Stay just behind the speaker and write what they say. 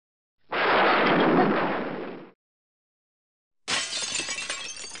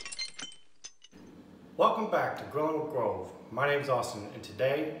Welcome back to Growing with Grove. My name is Austin, and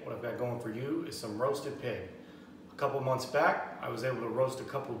today what I've got going for you is some roasted pig. A couple months back I was able to roast a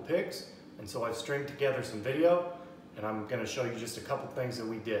couple of pigs, and so I've stringed together some video and I'm going to show you just a couple things that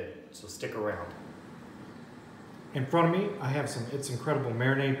we did, so stick around. In front of me I have some It's Incredible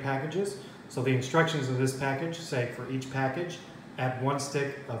marinade packages. So the instructions of this package say for each package add 1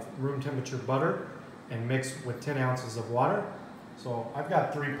 stick of room temperature butter and mix with 10 ounces of water. So I've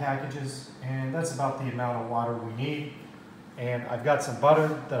got 3 packages, and that's about the amount of water we need. And I've got some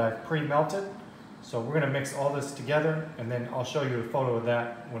butter that I've pre-melted. So we're going to mix all this together, and then I'll show you a photo of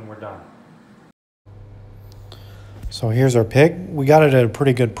that when we're done. So here's our pig. We got it at a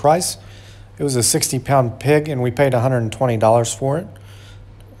pretty good price. It was a 60-pound pig, and we paid $120 for it.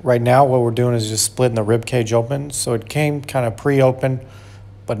 Right now what we're doing is just splitting the rib cage open. So it came kind of pre-open,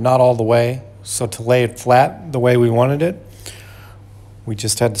 but not all the way. So to lay it flat the way we wanted it, we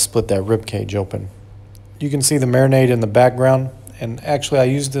just had to split that rib cage open. You can see the marinade in the background, and actually I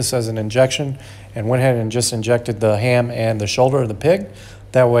used this as an injection and went ahead and just injected the ham and the shoulder of the pig.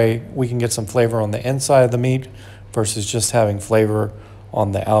 That way we can get some flavor on the inside of the meat versus just having flavor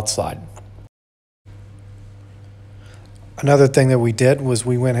on the outside. Another thing that we did was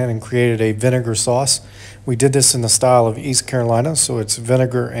we went ahead and created a vinegar sauce. We did this in the style of East Carolina, so it's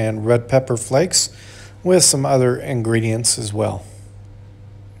vinegar and red pepper flakes with some other ingredients as well.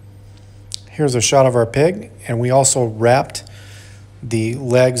 Here's a shot of our pig, and we also wrapped the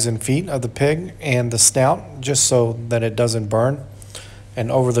legs and feet of the pig and the snout just so that it doesn't burn.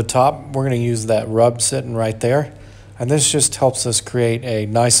 And over the top, we're going to use that rub sitting right there. And this just helps us create a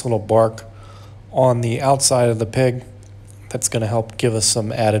nice little bark on the outside of the pig that's going to help give us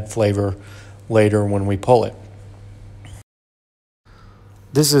some added flavor later when we pull it.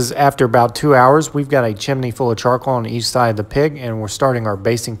 This is after about 2 hours. We've got a chimney full of charcoal on each side of the pig, and we're starting our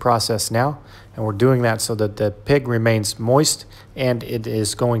basting process now. And we're doing that so that the pig remains moist and it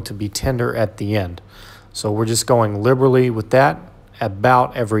is going to be tender at the end. So we're just going liberally with that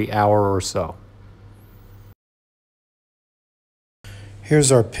about every hour or so.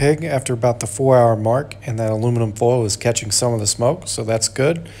 Here's our pig after about the 4-hour mark, and that aluminum foil is catching some of the smoke, so that's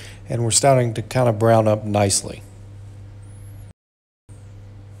good. And we're starting to kind of brown up nicely.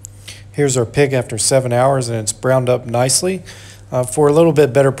 Here's our pig after 7 hours, and it's browned up nicely. For a little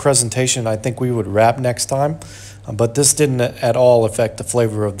bit better presentation, I think we would wrap next time, but this didn't at all affect the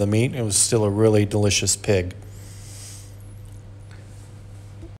flavor of the meat. It was still a really delicious pig.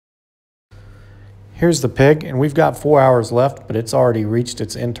 Here's the pig, and we've got 4 hours left, but it's already reached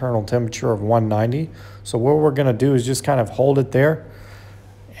its internal temperature of 190. So what we're going to do is just kind of hold it there.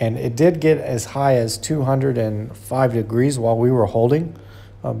 And it did get as high as 205 degrees while we were holding.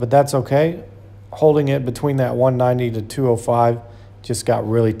 But that's okay. Holding it between that 190 to 205 just got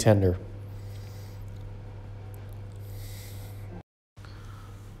really tender.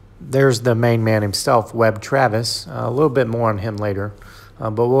 There's the main man himself, Webb Travis. A little bit more on him later.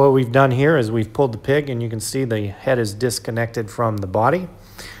 But what we've done here is we've pulled the pig, and you can see the head is disconnected from the body.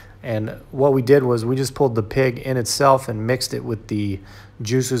 And what we did was we just pulled the pig in itself and mixed it with the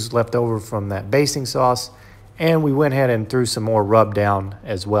juices left over from that basting sauce. And we went ahead and threw some more rub down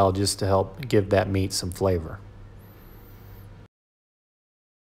as well, just to help give that meat some flavor.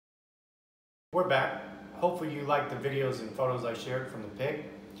 We're back. Hopefully you liked the videos and photos I shared from the pig.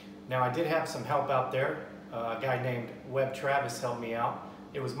 Now I did have some help out there. A guy named Webb Travis helped me out.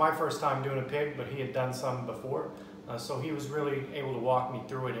 It was my first time doing a pig, but he had done some before. So he was really able to walk me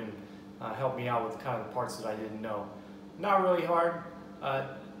through it and help me out with kind of the parts that I didn't know. Not really hard.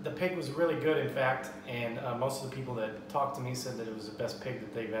 The pig was really good, in fact, and most of the people that talked to me said that it was the best pig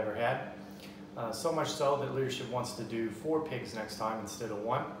that they've ever had. So much so that leadership wants to do 4 pigs next time instead of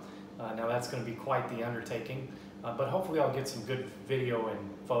 1. Now that's going to be quite the undertaking, but hopefully I'll get some good video and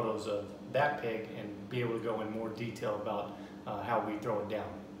photos of that pig and be able to go in more detail about how we throw it down.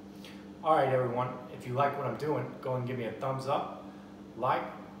 Alright everyone, if you like what I'm doing, go and give me a thumbs up, like,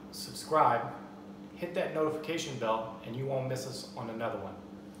 subscribe, hit that notification bell, and you won't miss us on another one.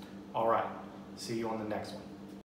 Alright, see you on the next one.